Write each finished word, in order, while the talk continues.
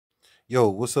Yo,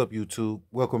 what's up, YouTube?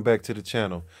 Welcome back to the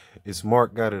channel. It's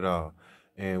Mark Got It All,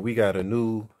 and we got a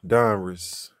new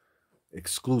Donruss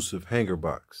exclusive hanger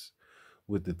box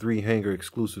with the 3 hanger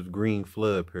exclusive green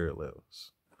flood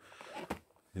parallels.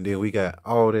 And then we got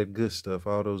all that good stuff,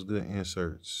 all those good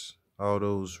inserts, all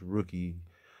those rookie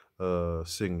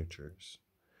signatures.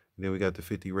 And then we got the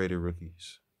 50 rated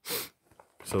rookies.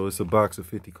 So it's a box of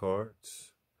 50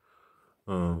 cards.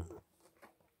 I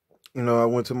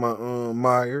went to my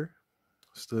Meyer.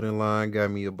 Stood in line, got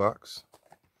me a box.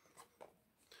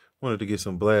 Wanted to get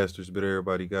some blasters, but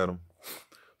everybody got them.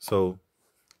 So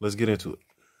let's get into it.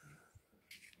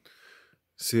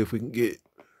 See if we can get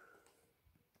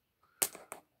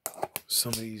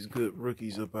some of these good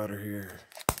rookies up out of here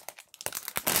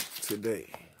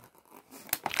today.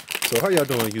 So how y'all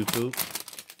doing, YouTube?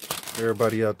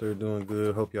 Everybody out there doing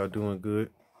good. Hope y'all doing good.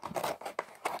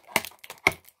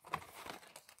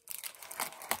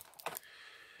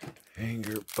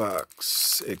 Hanger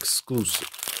box exclusive.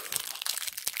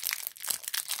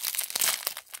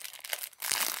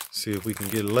 See if we can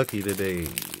get lucky today.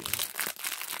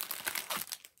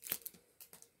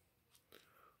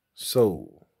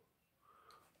 So,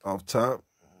 off top,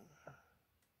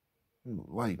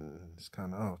 lighting is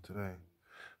kind of off today.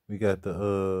 We got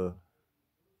the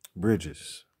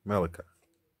Bridges, Malachi.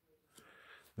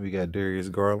 We got Darius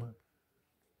Garland.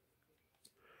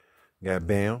 Got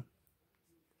Bam.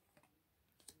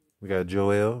 We got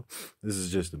Joel. This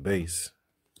is just the base.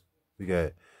 We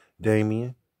got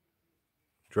Damian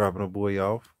dropping a boy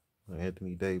off.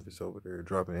 Anthony Davis over there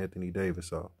dropping Anthony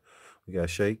Davis off. We got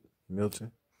Shake,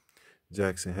 Milton,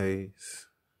 Jackson Hayes,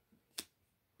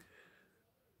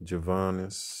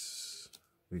 Javonis.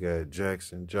 We got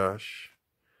Jackson Josh.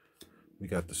 We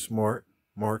got the Smart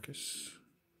Marcus.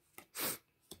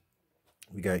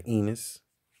 We got Enos.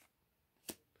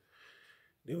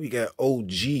 Then we got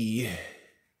OG.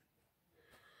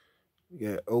 We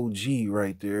got OG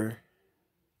right there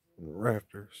in the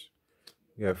rafters.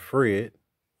 We got Fred,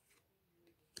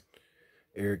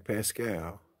 Eric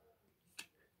Pascal,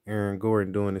 Aaron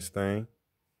Gordon doing his thing,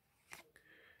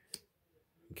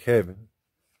 Kevin,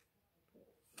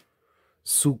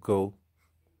 Suko,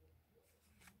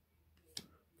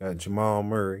 got Jamal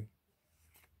Murray.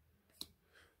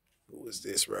 Who is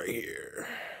this right here?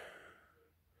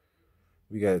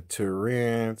 We got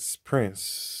Terrence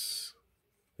Prince.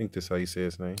 I think that's how you say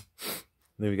his name.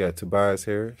 Then we got Tobias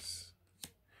Harris.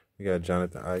 We got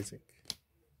Jonathan Isaac.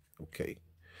 Okay.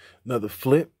 Another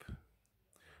flip.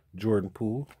 Jordan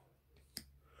Poole.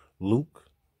 Luke.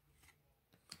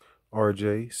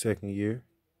 RJ, second year.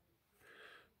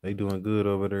 They doing good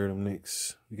over there, them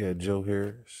Knicks. We got Joe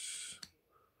Harris.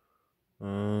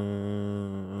 LeRoy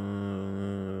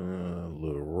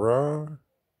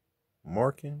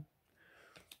Markin.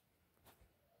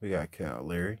 We got Cal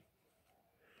Larry.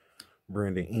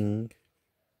 Brandon Ing,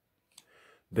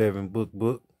 Devin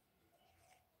Book,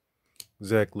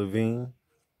 Zach Levine.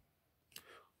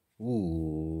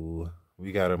 Ooh,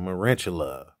 we got a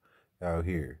Marantula out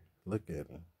here. Look at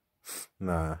him.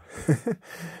 Nah,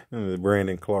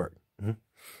 Brandon Clark.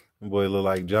 Boy look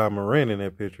like John Moran in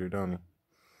that picture, don't he?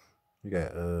 We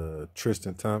got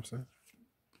Tristan Thompson,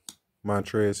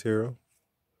 Montrezl Harrell,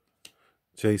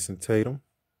 Jason Tatum.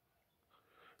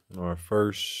 And our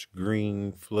first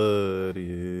green flood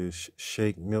is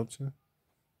Shake Milton.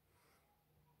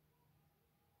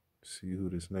 See who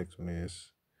this next one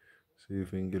is. See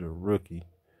if we can get a rookie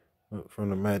from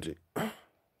the Magic.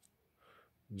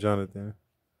 Jonathan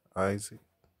Isaac.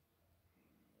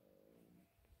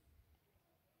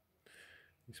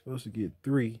 He's supposed to get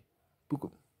 3.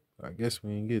 I guess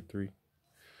we didn't get 3.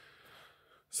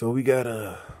 So we got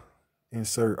to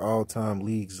insert all-time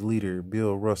leagues leader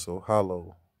Bill Russell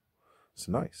hollow. It's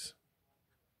nice.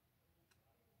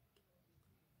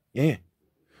 Yeah.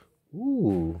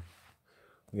 Ooh.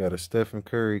 We got a Stephen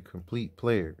Curry complete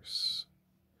players.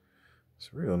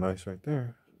 It's real nice right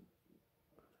there.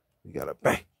 We got a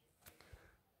bang.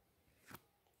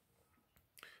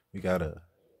 We got a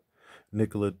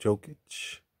Nikola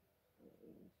Jokic.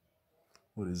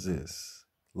 What is this?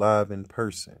 Live in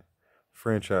person.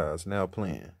 Franchise now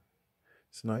playing.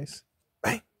 It's nice.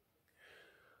 Bang.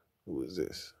 Who is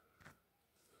this?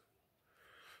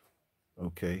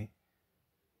 Okay.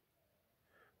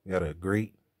 We got a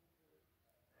great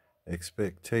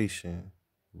expectation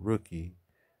rookie,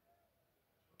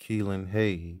 Keelan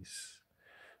Hayes.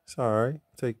 It's all right.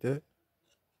 Take that.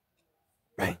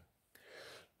 Bang.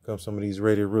 Come some of these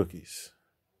rated rookies.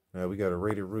 Now we got a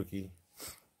rated rookie.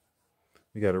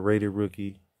 We got a rated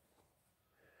rookie.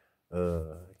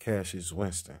 Cassius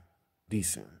Winston.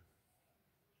 Decent.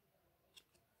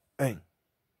 Bang.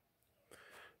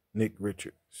 Nick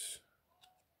Richards.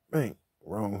 Bang.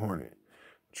 Wrong Hornet.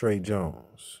 Trey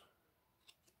Jones.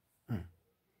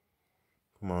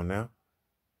 Come on now.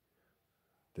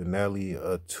 Denelli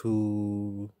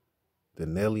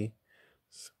Denelli.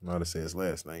 I know how to say his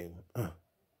last name.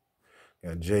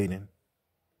 Got Jaden.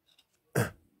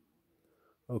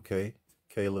 Okay.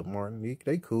 Caleb Martin.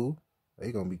 They cool.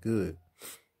 They gonna be good.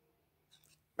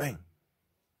 Bang.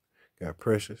 Got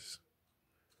Precious.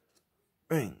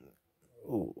 Bang.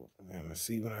 Oh, man, let's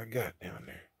see what I got down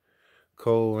there.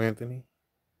 Cole Anthony.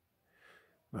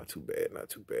 Not too bad, not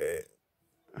too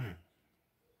bad.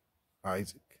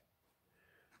 Isaac.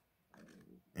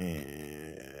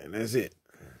 And that's it.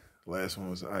 Last one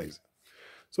was Isaac.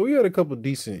 So we had a couple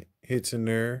decent hits in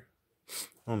there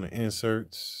on the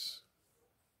inserts.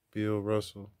 Bill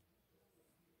Russell.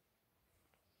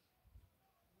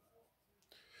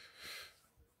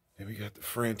 Then we got the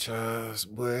franchise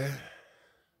boy.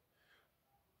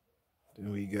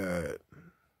 Then we got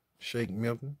Shake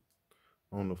Milton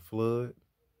on the flood.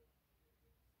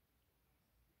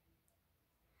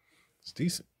 It's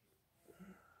decent.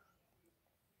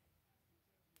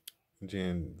 And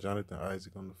then Jonathan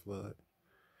Isaac on the flood.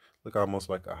 Look almost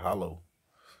like a hollow.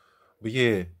 But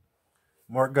yeah,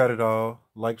 Mark got it all.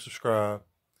 Like, subscribe.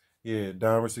 Yeah,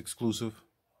 Donruss exclusive.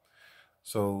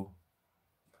 So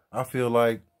I feel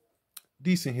like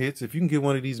decent hits. If you can get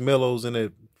one of these mellows in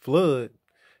that flood,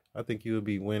 I think you'll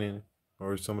be winning,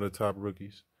 or some of the top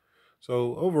rookies.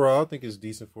 So overall, I think it's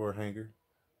decent for a hanger.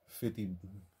 50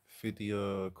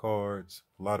 cards,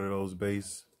 a lot of those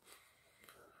base.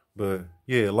 But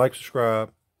yeah, like,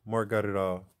 subscribe. Mark got it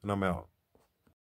all, and I'm out.